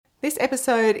This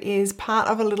episode is part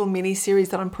of a little mini series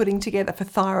that I'm putting together for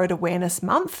Thyroid Awareness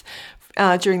Month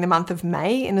during the month of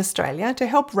May in Australia to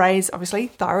help raise, obviously,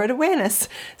 thyroid awareness.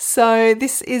 So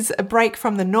this is a break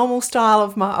from the normal style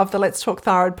of the Let's Talk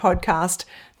Thyroid podcast.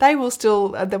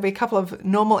 There'll be a couple of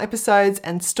normal episodes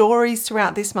and stories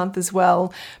throughout this month as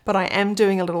well, but I am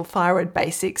doing a little Thyroid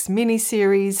Basics mini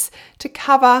series to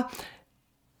cover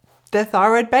the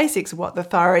thyroid basics, what the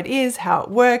thyroid is, how it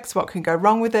works, what can go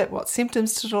wrong with it, what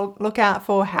symptoms to look out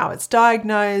for, how it's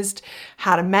diagnosed,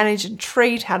 how to manage and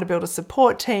treat, how to build a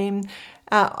support team,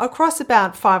 across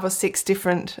about 5 or 6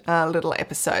 different little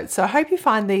episodes. So I hope you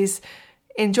find these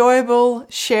enjoyable,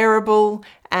 shareable,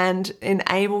 and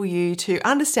enable you to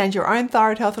understand your own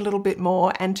thyroid health a little bit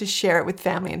more and to share it with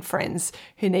family and friends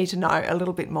who need to know a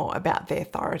little bit more about their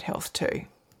thyroid health too.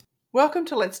 Welcome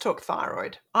to Let's Talk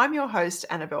Thyroid. I'm your host,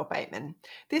 Annabelle Bateman.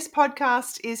 This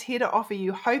podcast is here to offer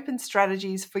you hope and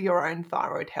strategies for your own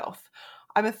thyroid health.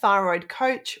 I'm a thyroid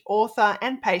coach, author,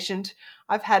 and patient.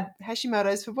 I've had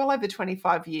Hashimoto's for well over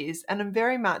 25 years, and I'm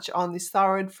very much on this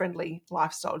thyroid-friendly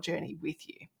lifestyle journey with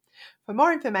you. For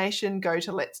more information, go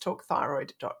to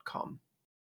letstalkthyroid.com.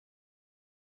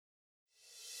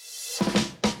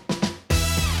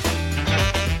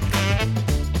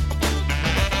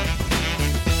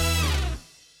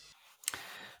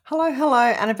 Hello,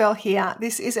 Annabelle here.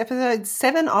 This is episode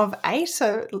 7 of 8,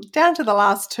 so down to the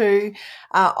last 2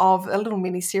 of a little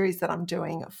mini series that I'm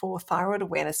doing for Thyroid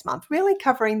Awareness Month, really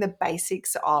covering the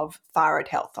basics of thyroid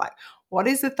health, like what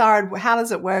is the thyroid, how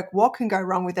does it work, what can go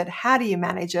wrong with it, how do you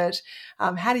manage it,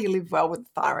 how do you live well with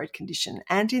the thyroid condition.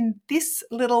 And in this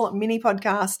little mini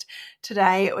podcast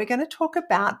today, we're going to talk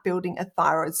about building a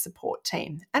thyroid support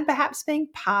team and perhaps being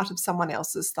part of someone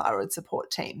else's thyroid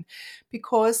support team,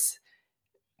 because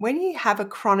when you have a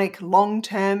chronic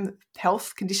long-term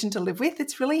health condition to live with,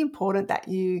 it's really important that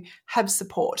you have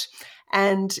support.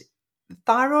 And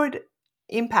thyroid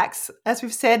impacts, as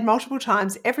we've said multiple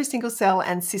times, every single cell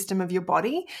and system of your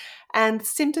body, and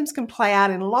symptoms can play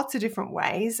out in lots of different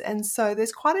ways. And so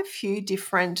there's quite a few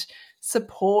different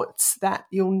supports that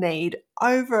you'll need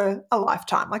over a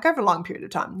lifetime, like over a long period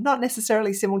of time, not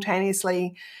necessarily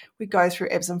simultaneously. We go through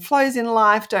ebbs and flows in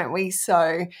life, don't we?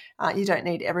 So you don't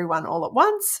need everyone all at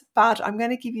once, but I'm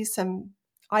going to give you some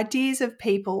ideas of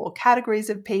people or categories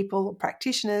of people or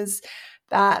practitioners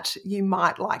that you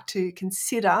might like to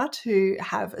consider to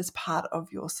have as part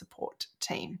of your support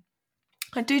team.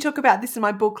 I do talk about this in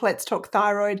my book, Let's Talk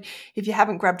Thyroid. If you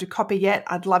haven't grabbed a copy yet,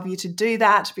 I'd love you to do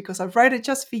that because I wrote it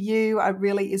just for you. It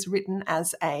really is written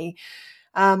as a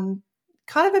kind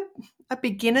of a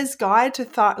beginner's guide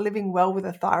to living well with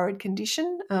a thyroid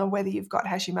condition, whether you've got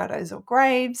Hashimoto's or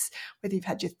Graves', whether you've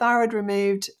had your thyroid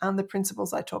removed. The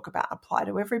principles I talk about apply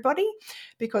to everybody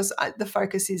because the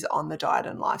focus is on the diet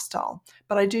and lifestyle.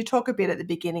 But I do talk a bit at the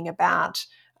beginning about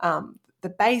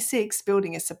the basics,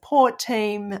 building a support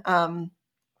team,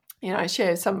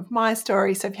 share some of my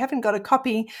story. So if you haven't got a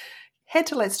copy, head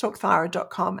to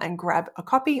letstalkthyroid.com and grab a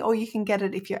copy, or you can get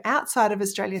it if you're outside of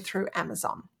Australia through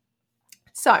Amazon.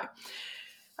 So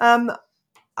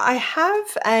I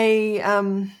have a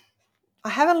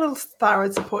little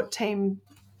thyroid support team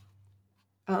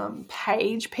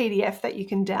page PDF that you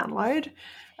can download.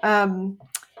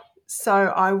 So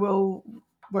I will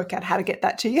work out how to get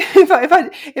that to you.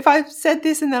 If I've said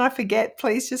this and then I forget,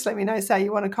 please just let me know. Say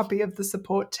you want a copy of the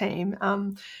support team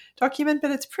document,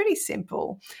 but it's pretty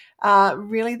simple.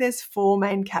 Really, there's 4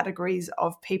 main categories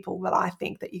of people that I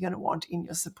think that you're going to want in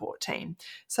your support team.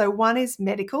 So 1 is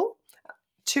medical,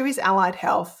 2 is allied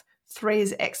health, 3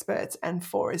 is experts, and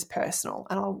 4 is personal.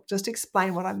 And I'll just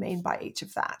explain what I mean by each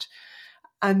of that.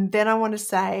 And then I want to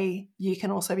say you can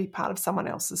also be part of someone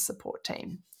else's support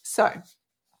team. So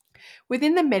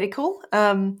within the medical,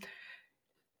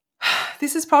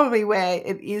 this is probably where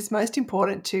it is most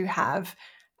important to have,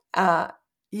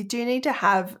 you do need to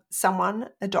have someone,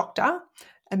 a doctor,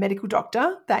 a medical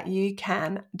doctor that you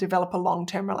can develop a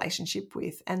long-term relationship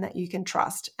with and that you can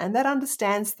trust and that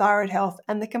understands thyroid health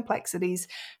and the complexities,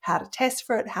 how to test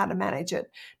for it, how to manage it.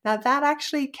 Now, that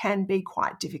actually can be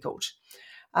quite difficult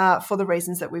for the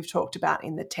reasons that we've talked about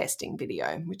in the testing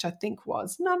video, which I think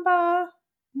was number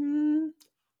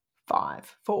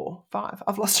 4, 5.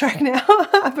 I've lost track now.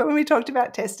 But when we talked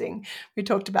about testing, we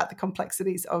talked about the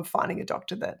complexities of finding a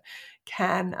doctor that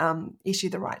can issue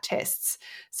the right tests.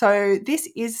 So this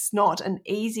is not an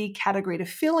easy category to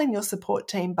fill in your support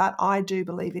team, but I do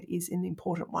believe it is an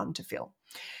important one to fill.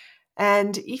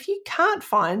 And if you can't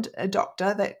find a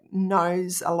doctor that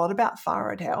knows a lot about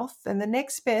thyroid health, then the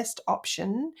next best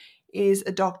option is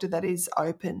a doctor that is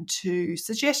open to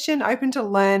suggestion, open to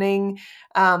learning,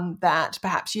 that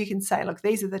perhaps you can say, look,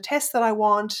 these are the tests that I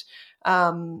want,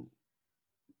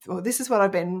 or this is what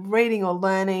I've been reading or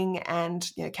learning, and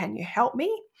can you help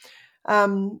me?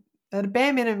 At a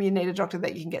bare minimum, you need a doctor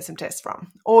that you can get some tests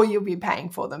from, or you'll be paying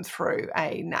for them through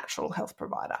a natural health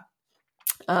provider.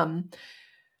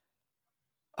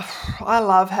 I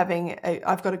love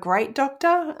I've got a great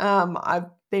doctor. I've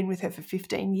been with her for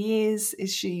 15 years.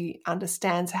 She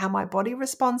understands how my body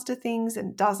responds to things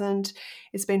and doesn't.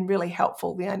 It's been really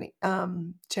helpful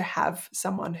to have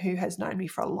someone who has known me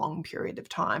for a long period of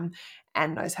time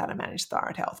and knows how to manage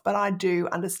thyroid health. But I do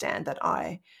understand that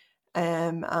I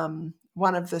am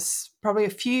one of probably a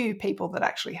few people that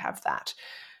actually have that.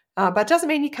 But it doesn't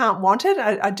mean you can't want it.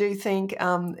 I do think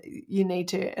you need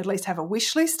to at least have a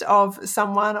wish list of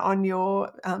someone on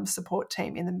your support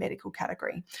team in the medical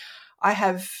category. I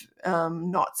have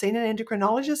not seen an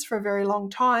endocrinologist for a very long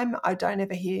time. I don't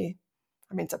ever hear,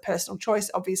 it's a personal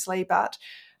choice, obviously, but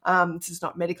this is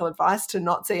not medical advice to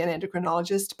not see an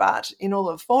endocrinologist. But in all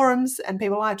the forums and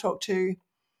people I talk to,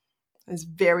 there's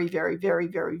very, very, very,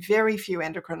 very, very few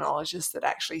endocrinologists that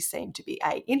actually seem to be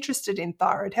A, interested in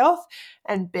thyroid health,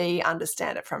 and B,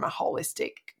 understand it from a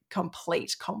holistic,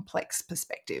 complete, complex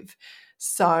perspective.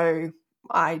 So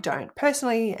I don't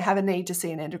personally have a need to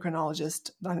see an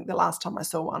endocrinologist. I think the last time I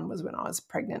saw one was when I was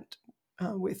pregnant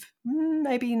with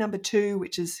maybe number 2,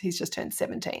 he's just turned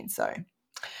 17. So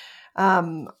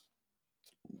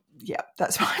yeah,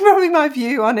 that's probably my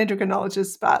view on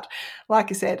endocrinologists, but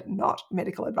like I said, not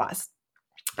medical advice.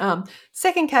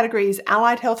 Second category is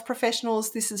allied health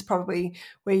professionals. This is probably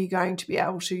where you're going to be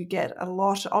able to get a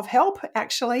lot of help,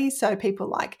 actually. So people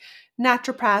like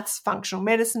naturopaths, functional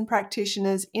medicine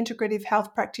practitioners, integrative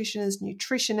health practitioners,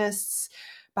 nutritionists.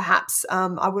 Perhaps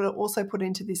I would also put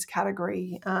into this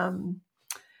category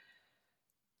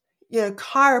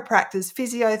chiropractors,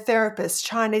 physiotherapists,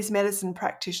 Chinese medicine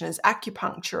practitioners,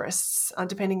 acupuncturists,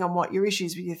 depending on what your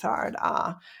issues with your thyroid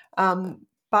are.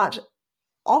 But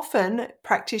often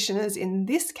practitioners in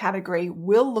this category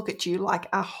will look at you like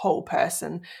a whole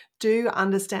person, do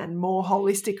understand more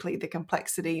holistically the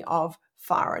complexity of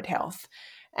thyroid health.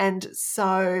 And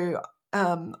so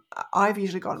I've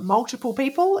usually got multiple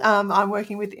people I'm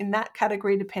working with in that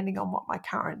category, depending on what my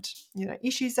current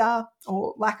issues are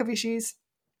or lack of issues.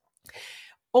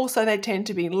 Also, they tend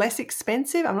to be less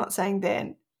expensive. I'm not saying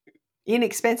they're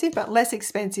inexpensive, but less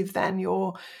expensive than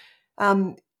your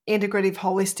integrative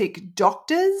holistic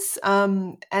doctors.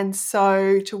 And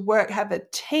so to have a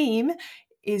team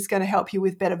is going to help you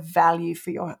with better value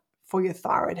for your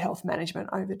thyroid health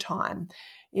management over time.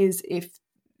 Is if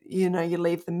you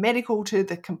leave the medical to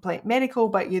the complete medical,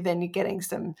 but you're getting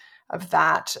some of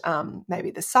that,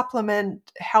 maybe the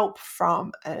supplement help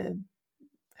from a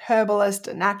herbalist,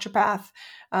 a naturopath,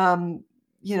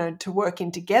 to work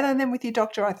in together then with your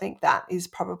doctor. I think that is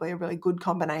probably a really good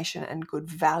combination and good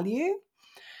value.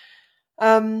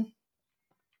 So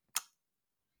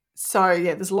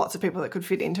yeah, there's lots of people that could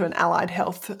fit into an allied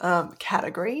health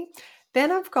category.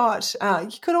 Then I've got,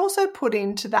 you could also put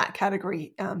into that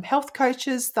category health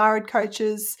coaches, thyroid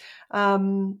coaches.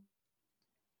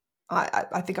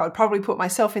 I think I would probably put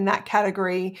myself in that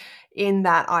category, in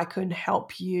that I can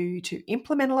help you to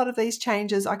implement a lot of these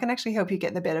changes. I can actually help you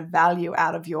get the better value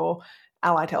out of your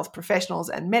allied health professionals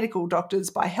and medical doctors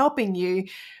by helping you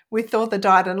with all the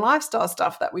diet and lifestyle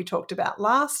stuff that we talked about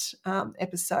last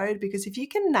episode. Because if you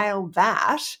can nail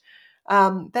that,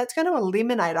 that's going to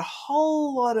eliminate a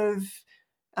whole lot of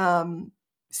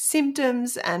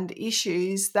symptoms and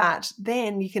issues that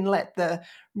then you can let the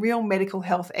real medical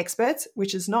health experts,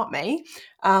 which is not me,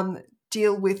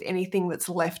 deal with anything that's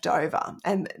left over.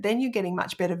 And then you're getting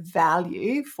much better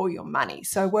value for your money.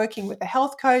 So working with a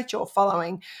health coach or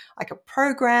following like a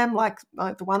program like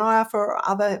the one I offer or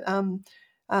other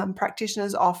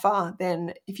practitioners offer,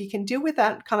 then if you can deal with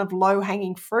that kind of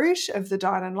low-hanging fruit of the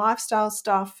diet and lifestyle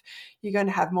stuff, you're going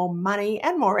to have more money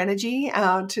and more energy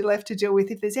left to deal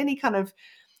with. If there's any kind of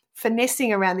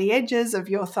finessing around the edges of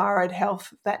your thyroid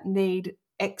health that need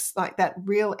like that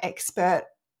real expert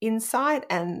insight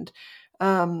and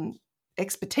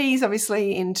expertise,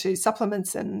 obviously, into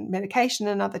supplements and medication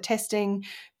and other testing,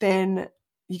 then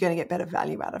you're going to get better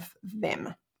value out of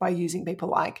them by using people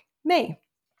like me.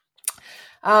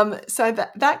 So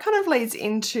that kind of leads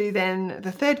into then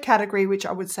the third category, which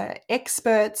I would say are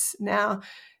experts. Now,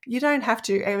 you don't have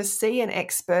to ever see an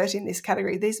expert in this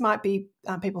category. These might be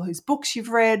people whose books you've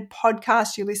read,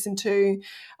 podcasts you listen to,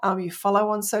 you follow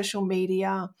on social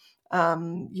media,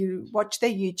 you watch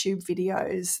their YouTube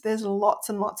videos. There's lots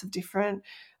and lots of different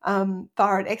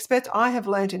thyroid experts. I have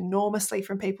learned enormously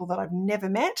from people that I've never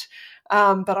met,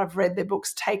 but I've read their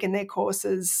books, taken their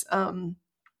courses,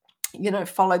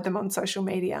 followed them on social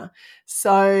media.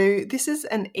 So this is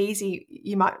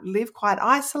you might live quite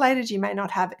isolated. You may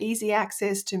not have easy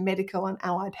access to medical and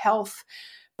allied health,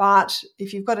 but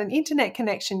if you've got an internet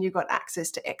connection, you've got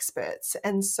access to experts.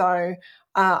 And so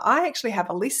I actually have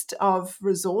a list of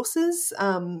resources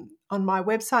on my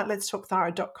website,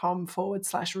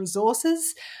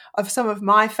 letstalkthyroid.com/resources, of some of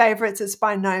my favorites. It's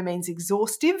by no means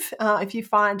exhaustive. If you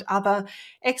find other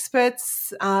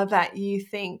experts that you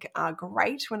think are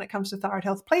great when it comes to thyroid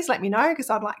health, please let me know, because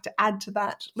I'd like to add to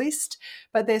that list.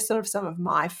 But they're sort of some of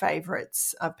my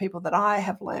favorites of people that I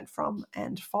have learned from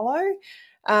and follow.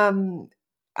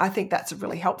 I think that's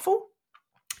really helpful.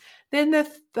 Then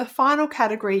the final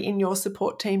category in your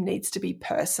support team needs to be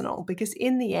personal, because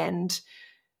in the end,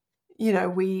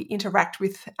 we interact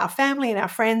with our family and our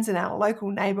friends and our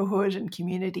local neighborhood and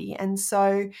community. And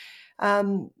so,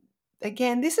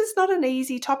 again, this is not an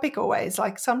easy topic always.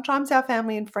 Like, sometimes our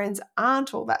family and friends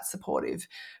aren't all that supportive,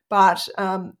 but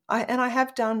I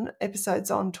have done episodes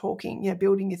on talking,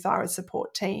 building your thyroid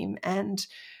support team, and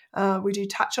we do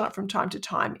touch on it from time to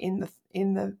time in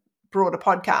the broader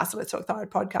podcast, Let's Talk Thyroid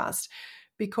podcast,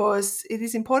 because it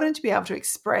is important to be able to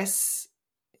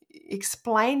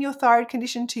explain your thyroid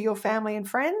condition to your family and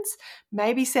friends.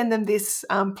 Maybe send them this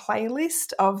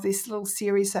playlist of this little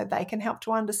series so they can help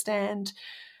to understand,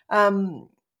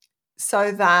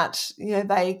 so that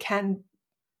they can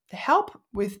help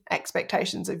with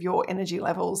expectations of your energy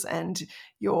levels and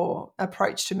your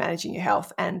approach to managing your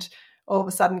health, and all of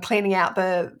a sudden cleaning out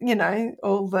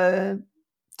all the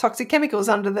toxic chemicals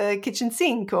under the kitchen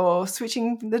sink, or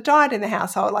switching the diet in the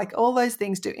household. Like, all those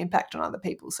things do impact on other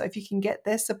people. So if you can get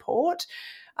their support,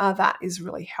 that is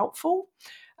really helpful.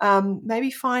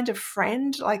 Maybe find a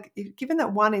friend. Like, given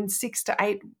that 1 in 6 to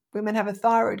 8 women have a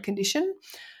thyroid condition,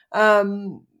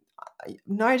 no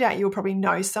doubt you'll probably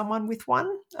know someone with one.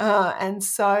 And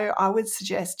so I would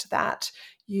suggest that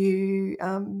you,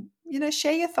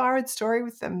 share your thyroid story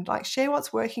with them. Like, share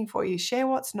what's working for you, share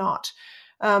what's not.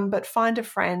 But find a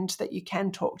friend that you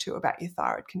can talk to about your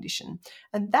thyroid condition.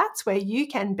 And that's where you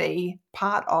can be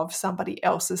part of somebody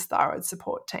else's thyroid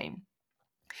support team.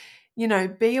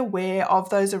 Be aware of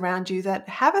those around you that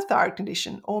have a thyroid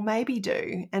condition, or maybe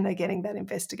do, and are getting that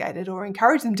investigated, or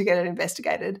encourage them to get it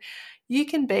investigated. You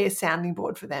can be a sounding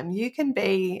board for them. You can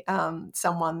be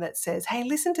someone that says, hey,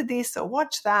 listen to this, or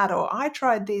watch that, or I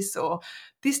tried this, or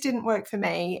this didn't work for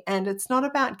me. And it's not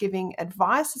about giving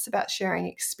advice. It's about sharing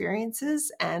experiences,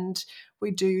 and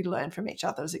we do learn from each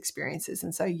other's experiences.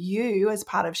 And so you, as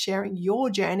part of sharing your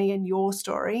journey and your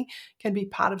story, can be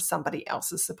part of somebody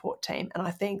else's support team. And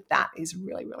I think that is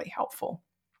really, really helpful.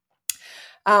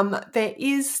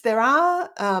 There are,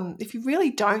 if you really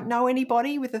don't know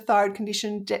anybody with a thyroid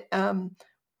condition,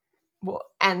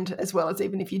 and as well as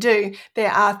even if you do,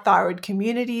 there are thyroid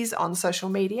communities on social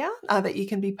media that you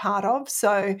can be part of.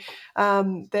 So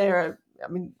I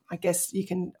guess you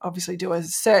can obviously do a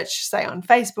search, say, on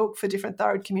Facebook for different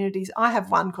thyroid communities. I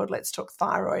have one called Let's Talk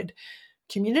Thyroid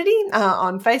Community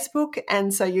on Facebook,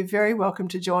 and so you're very welcome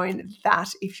to join that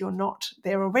if you're not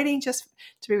there already, just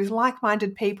to be with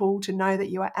like-minded people, to know that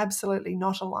you are absolutely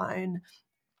not alone,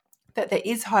 that there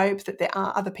is hope, that there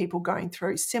are other people going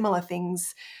through similar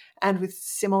things and with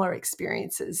similar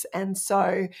experiences. And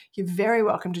so you're very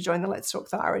welcome to join the Let's Talk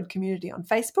Thyroid community on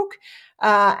Facebook.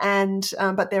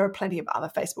 But there are plenty of other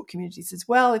Facebook communities as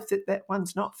well. If that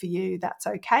one's not for you, that's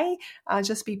okay.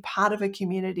 Just be part of a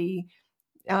community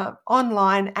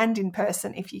online and in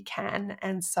person if you can,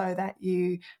 and so that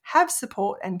you have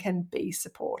support and can be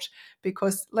support.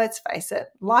 Because let's face it,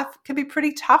 life can be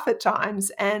pretty tough at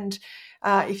times, and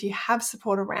if you have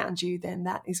support around you, then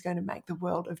that is going to make the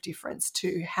world of difference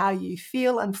to how you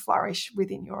feel and flourish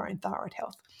within your own thyroid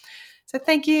health. So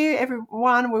thank you,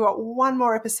 everyone. We've got one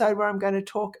more episode where I'm going to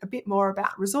talk a bit more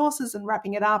about resources and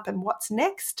wrapping it up and what's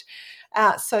next.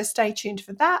 So stay tuned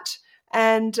for that.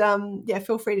 And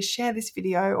feel free to share this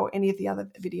video or any of the other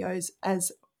videos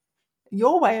as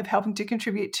your way of helping to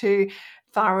contribute to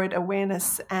thyroid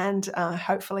awareness and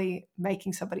hopefully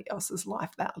making somebody else's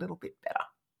life that little bit better.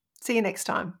 See you next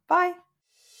time. Bye.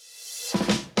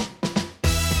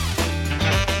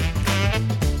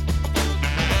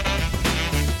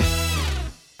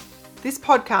 This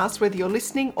podcast, whether you're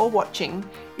listening or watching,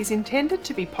 is intended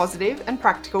to be positive and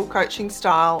practical coaching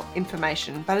style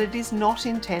information, but it is not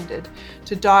intended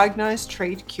to diagnose,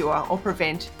 treat, cure, or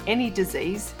prevent any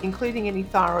disease, including any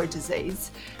thyroid disease,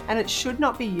 and it should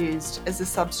not be used as a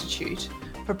substitute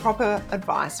for proper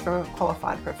advice from a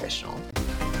qualified professional.